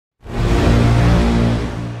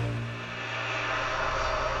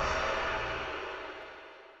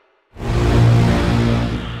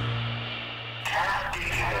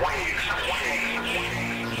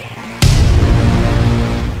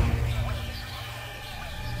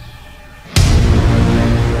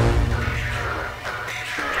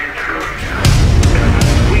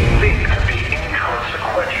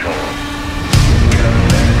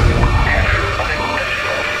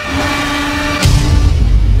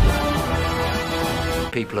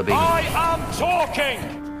people are being... I am talking!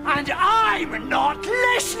 And I'm not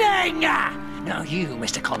listening! Now you,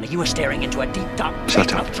 Mr. Connor, you are staring into a deep, dark...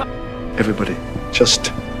 Shut up. Everybody,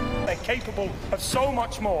 just... They're capable of so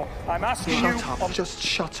much more. I'm asking you... Shut up, just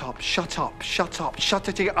shut up, shut up, shut up, shut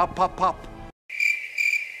it up, up.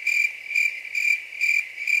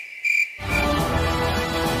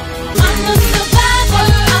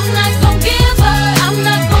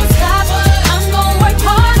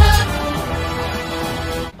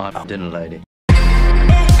 I'm dinner lady.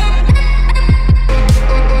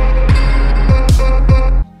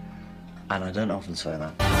 And I don't often say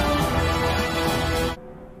that.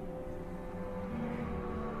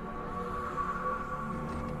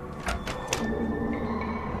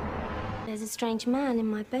 There's a strange man in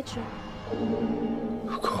my bedroom.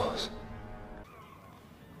 Of course.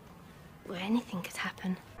 Where anything could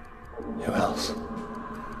happen. Who else?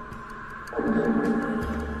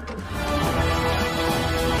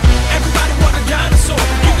 Everybody want a dinosaur.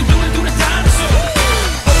 You can do it, do the dinosaur.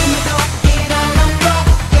 Open the door, get on the floor.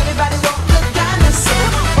 Everybody want the dinosaur.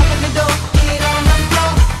 Open the door, get on the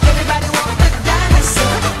floor. Everybody want the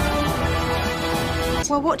dinosaur.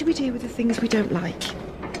 Well, what do we do with the things we don't like?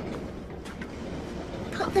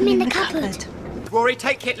 Put them in the cupboard. Rory,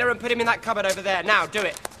 take Hitler and put him in that cupboard over there. Now, do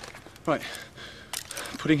it. Right.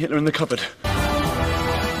 Putting Hitler in the cupboard.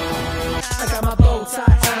 I got my bow tie,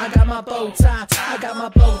 and I got my bow tie. I got my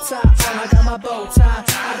bow tie, and I got my bow tie.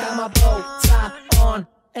 I got my bow tie on,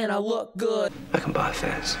 and I look good. I can buy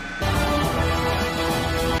fares.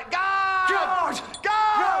 God! You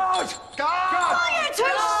two,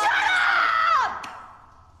 shut up!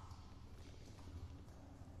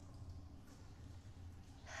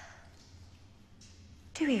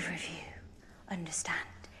 Do either of you understand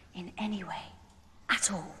in any way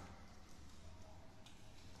at all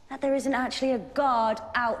that there isn't actually a God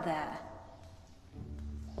out there?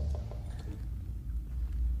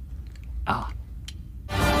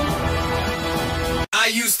 I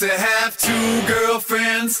used to have 2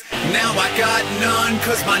 girlfriends, now I got none,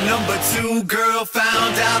 'cause my number 2 girl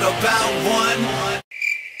found out about one.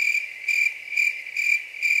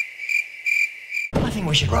 I think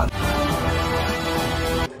we should run.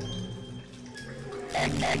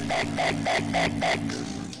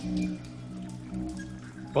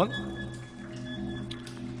 What?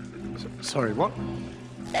 Sorry, what?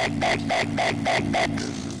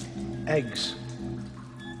 Eggs.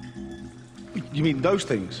 You mean those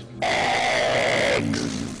things?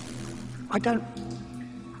 I don't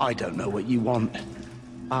know what you want.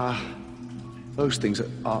 Those things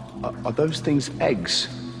are those things eggs?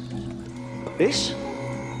 This?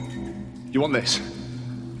 You want this?